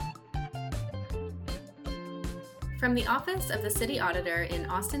From the Office of the City Auditor in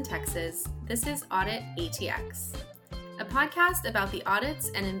Austin, Texas, this is Audit ATX, a podcast about the audits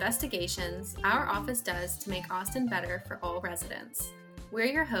and investigations our office does to make Austin better for all residents. We're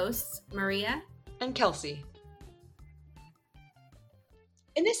your hosts, Maria and Kelsey.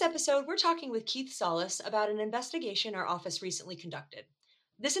 In this episode, we're talking with Keith Solis about an investigation our office recently conducted.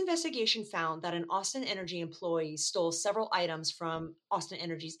 This investigation found that an Austin Energy employee stole several items from Austin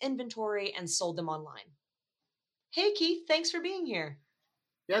Energy's inventory and sold them online. Hey, Keith, thanks for being here.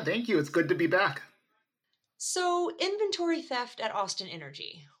 Yeah, thank you. It's good to be back. So, inventory theft at Austin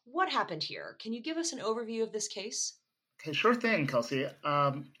Energy. What happened here? Can you give us an overview of this case? Okay, sure thing, Kelsey.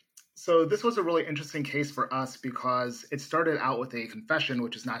 So this was a really interesting case for us because it started out with a confession,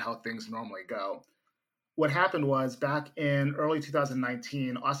 which is not how things normally go. What happened was back in early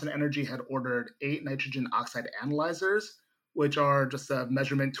 2019, Austin Energy had ordered 8 nitrogen oxide analyzers, which are just a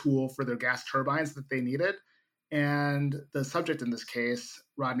measurement tool for their gas turbines that they needed. And the subject in this case,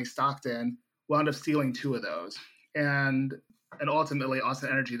 Rodney Stockton, wound up stealing 2 of those. And ultimately, Austin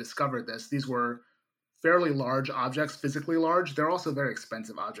Energy discovered this. These were fairly large objects, physically large. They're also very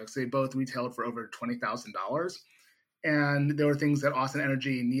expensive objects. They both retailed for over $20,000. And there were things that Austin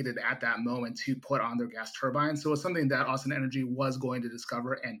Energy needed at that moment to put on their gas turbines. So it was something that Austin Energy was going to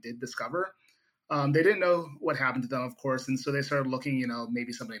discover and did discover. They didn't know what happened to them, of course, and so they started looking,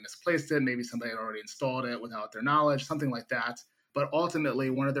 maybe somebody misplaced it, maybe somebody had already installed it without their knowledge, something like that. But ultimately,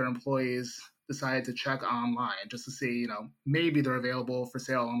 one of their employees decided to check online just to see, maybe they're available for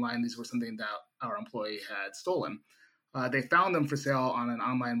sale online. These were something that our employee had stolen. They found them for sale on an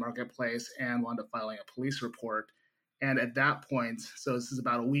online marketplace and wound up filing a police report. And at that point, so this is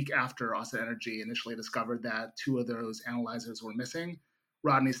about a week after Austin Energy initially discovered that 2 of those analyzers were missing,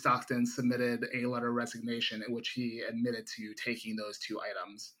 Rodney Stockton submitted a letter of resignation in which he admitted to taking those 2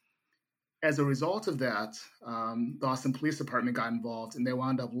 items. As a result of that, the Austin Police Department got involved and they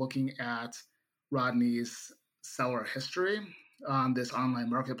wound up looking at Rodney's seller history on this online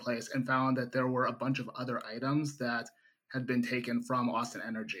marketplace and found that there were a bunch of other items that had been taken from Austin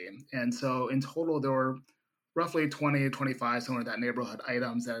Energy. And so in total, there were roughly 20, 25, somewhere in that neighborhood,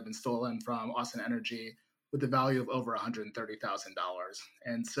 items that had been stolen from Austin Energy with the value of over $130,000.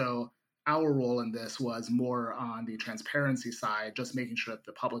 And so our role in this was more on the transparency side, just making sure that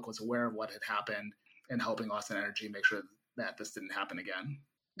the public was aware of what had happened and helping Austin Energy make sure that this didn't happen again.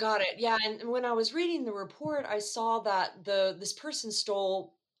 Got it. Yeah, and when I was reading the report, I saw that this person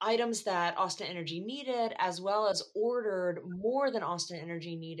stole items that Austin Energy needed, as well as ordered more than Austin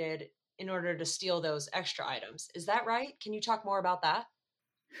Energy needed in order to steal those extra items. Is that right? Can you talk more about that?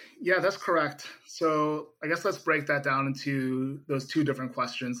 Yeah, that's correct. So I guess let's break that down into those 2 different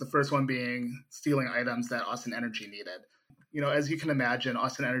questions. The first one being stealing items that Austin Energy needed. As you can imagine,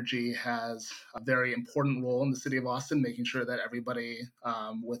 Austin Energy has a very important role in the city of Austin, making sure that everybody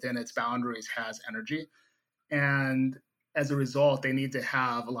within its boundaries has energy. And as a result, they need to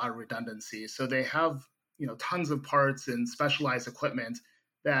have a lot of redundancy. So they have, tons of parts and specialized equipment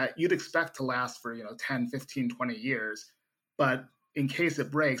that you'd expect to last for, 10, 15, 20 years. But in case it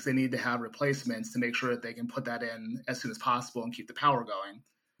breaks, they need to have replacements to make sure that they can put that in as soon as possible and keep the power going.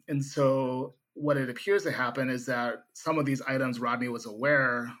 And so what it appears to happen is that some of these items Rodney was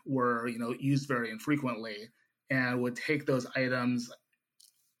aware were, used very infrequently and would take those items,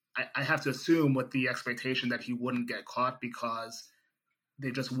 I have to assume with the expectation that he wouldn't get caught because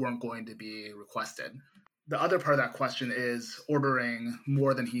they just weren't going to be requested. The other part of that question is ordering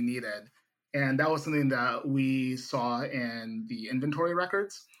more than he needed. And that was something that we saw in the inventory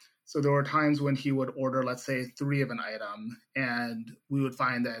records. So there were times when he would order, let's say, 3 of an item, and we would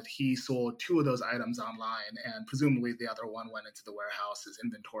find that he sold 2 of those items online, and presumably the other one went into the warehouse's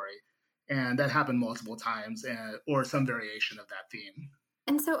inventory. And that happened multiple times, or some variation of that theme.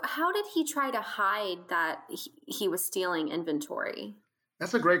 And so how did he try to hide that he was stealing inventory?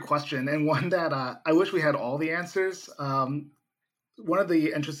 That's a great question, and one that I wish we had all the answers. One of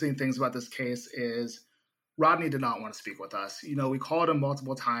the interesting things about this case is Rodney did not want to speak with us. We called him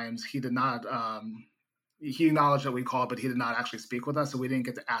multiple times. He did not, he acknowledged that we called, but he did not actually speak with us. So we didn't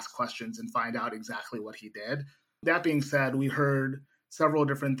get to ask questions and find out exactly what he did. That being said, we heard several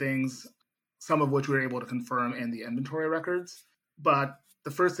different things, some of which we were able to confirm in the inventory records. But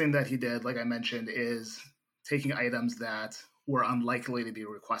the first thing that he did, like I mentioned, is taking items that were unlikely to be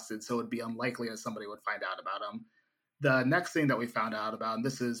requested. So it would be unlikely that somebody would find out about them. The next thing that we found out about, and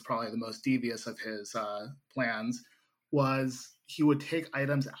this is probably the most devious of his plans, was he would take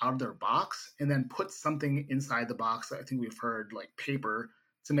items out of their box and then put something inside the box. I think we've heard like paper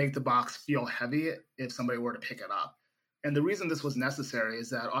to make the box feel heavy if somebody were to pick it up. And the reason this was necessary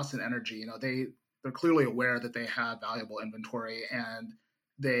is that Austin Energy, they're clearly aware that they have valuable inventory, and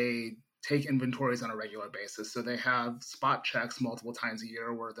they take inventories on a regular basis. So they have spot checks multiple times a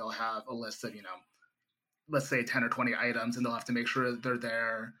year where they'll have a list of, let's say 10 or 20 items, and they'll have to make sure that they're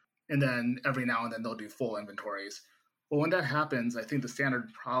there. And then every now and then they'll do full inventories. Well, when that happens, I think the standard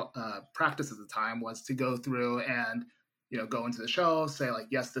practice at the time was to go through and, go into the shelves, say like,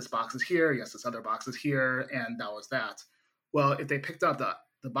 yes, this box is here. Yes, this other box is here. And that was that. Well, if they picked up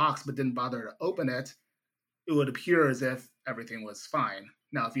the box but didn't bother to open it, it would appear as if everything was fine.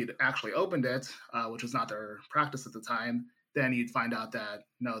 Now, if you'd actually opened it, which was not their practice at the time, then you'd find out that,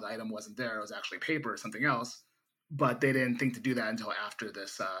 no, the item wasn't there. It was actually paper or something else. But they didn't think to do that until after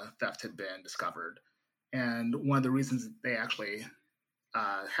this theft had been discovered. And one of the reasons they actually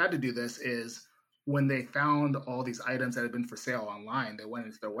had to do this is when they found all these items that had been for sale online, they went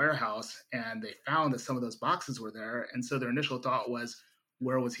into their warehouse and they found that some of those boxes were there. And so their initial thought was,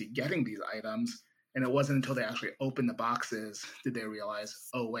 where was he getting these items? And it wasn't until they actually opened the boxes did they realize,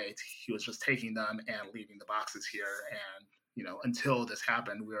 oh, wait, he was just taking them and leaving the boxes here. And, until this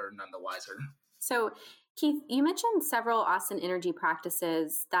happened, we were none the wiser. So, Keith, you mentioned several Austin Energy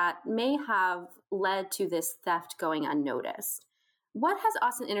practices that may have led to this theft going unnoticed. What has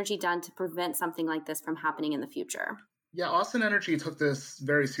Austin Energy done to prevent something like this from happening in the future? Yeah, Austin Energy took this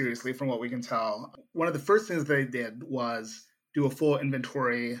very seriously from what we can tell. One of the first things they did was do a full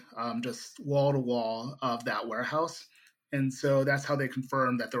inventory, just wall to wall of that warehouse. And so that's how they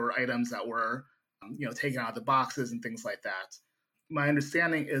confirmed that there were items that were, taken out of the boxes and things like that. My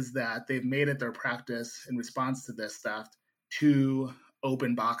understanding is that they've made it their practice in response to this theft to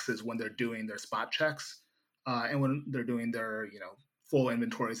open boxes when they're doing their spot checks and when they're doing their, full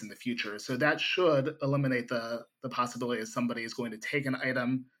inventories in the future. So that should eliminate the possibility that somebody is going to take an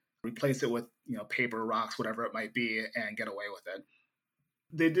item, replace it with, paper, rocks, whatever it might be, and get away with it.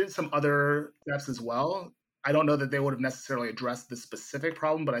 They did some other steps as well. I don't know that they would have necessarily addressed this specific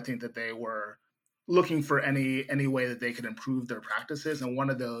problem, but I think that they were looking for any way that they could improve their practices. And one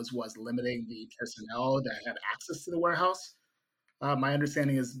of those was limiting the personnel that had access to the warehouse. My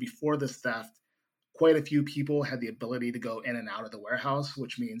understanding is before this theft, quite a few people had the ability to go in and out of the warehouse,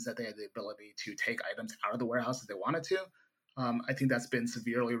 which means that they had the ability to take items out of the warehouse if they wanted to. I think that's been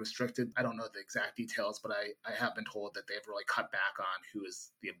severely restricted. I don't know the exact details, but I have been told that they've really cut back on who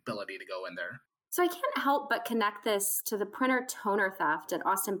has the ability to go in there. So I can't help but connect this to the printer toner theft at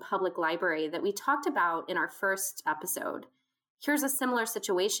Austin Public Library that we talked about in our first episode. Here's a similar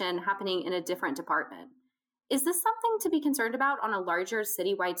situation happening in a different department. Is this something to be concerned about on a larger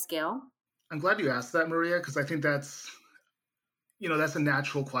citywide scale? I'm glad you asked that, Maria, because I think that's a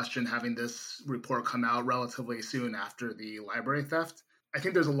natural question, having this report come out relatively soon after the library theft. I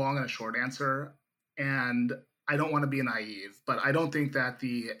think there's a long and a short answer, and I don't want to be naive, but I don't think that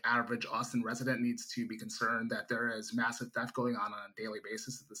the average Austin resident needs to be concerned that there is massive theft going on a daily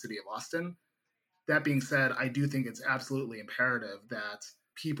basis at the city of Austin. That being said, I do think it's absolutely imperative that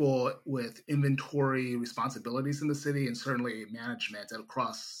people with inventory responsibilities in the city, and certainly management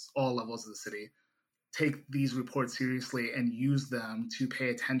across all levels of the city, take these reports seriously and use them to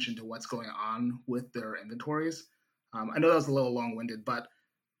pay attention to what's going on with their inventories. I know that was a little long-winded, but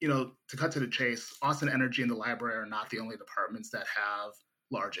to cut to the chase, Austin Energy and the library are not the only departments that have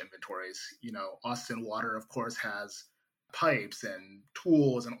large inventories. Austin Water, of course, has pipes and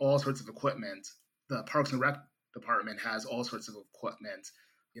tools and all sorts of equipment. The Parks and Rec department has all sorts of equipment.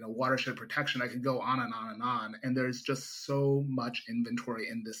 Watershed protection, I could go on and on and on. And there's just so much inventory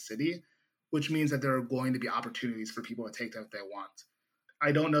in this city, which means that there are going to be opportunities for people to take that if they want.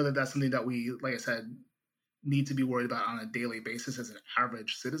 I don't know that that's something that we, like I said, need to be worried about on a daily basis as an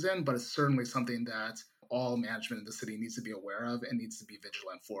average citizen, but it's certainly something that all management in the city needs to be aware of and needs to be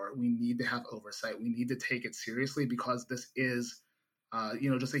vigilant for. We need to have oversight. We need to take it seriously because this is,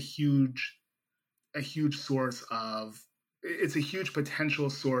 just a huge source of, it's a huge potential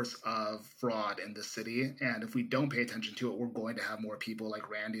source of fraud in the city. And if we don't pay attention to it, we're going to have more people like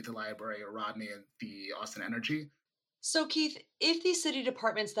Randy at the library or Rodney at the Austin Energy. So, Keith, if these city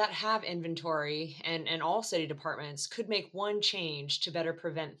departments that have inventory and all city departments could make one change to better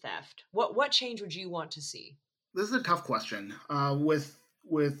prevent theft, what change would you want to see? This is a tough question. With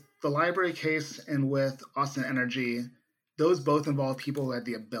the library case and with Austin Energy, those both involve people who had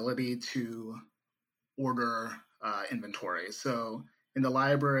the ability to order inventory. So in the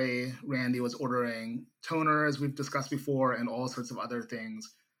library, Randy was ordering toner, as we've discussed before, and all sorts of other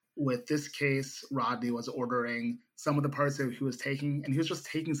things. With this case, Rodney was ordering some of the parts that he was taking, and he was just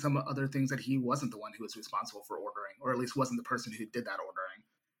taking some other things that he wasn't the one who was responsible for ordering, or at least wasn't the person who did that ordering.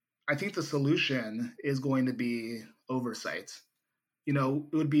 I think the solution is going to be oversight.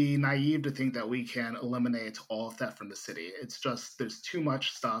 it would be naive to think that we can eliminate all of that from the city. It's just there's too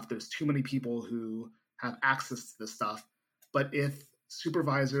much stuff. There's too many people who have access to this stuff. But if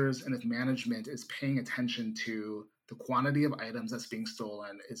supervisors and if management is paying attention to the quantity of items that's being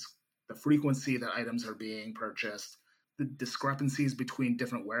stolen, is the frequency that items are being purchased, the discrepancies between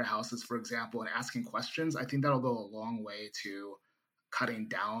different warehouses, for example, and asking questions, I think that'll go a long way to cutting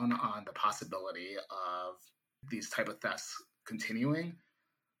down on the possibility of these type of thefts continuing.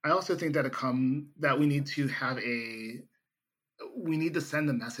 I also think that we need to send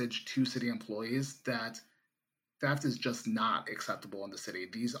the message to city employees that theft is just not acceptable in the city.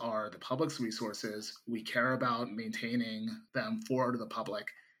 These are the public's resources. We care about maintaining them for the public,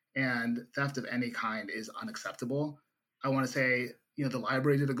 and theft of any kind is unacceptable. I want to say, the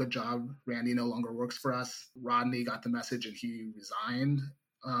library did a good job. Randy no longer works for us. Rodney got the message and he resigned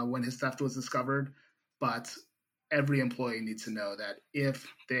when his theft was discovered. But every employee needs to know that if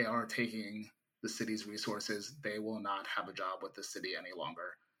they are taking the city's resources, they will not have a job with the city any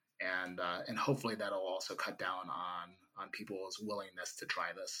longer. And hopefully that'll also cut down on people's willingness to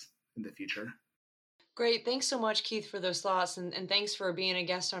try this in the future. Great. Thanks so much, Keith, for those thoughts. And thanks for being a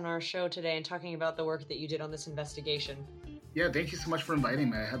guest on our show today and talking about the work that you did on this investigation. Yeah, thank you so much for inviting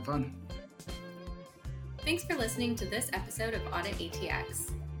me. I had fun. Thanks for listening to this episode of Audit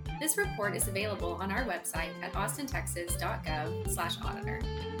ATX. This report is available on our website at austintexas.gov/auditor.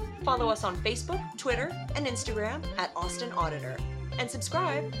 Follow us on Facebook, Twitter, and Instagram at Austin Auditor. And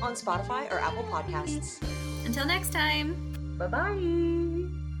subscribe on Spotify or Apple Podcasts. Until next time. Bye-bye.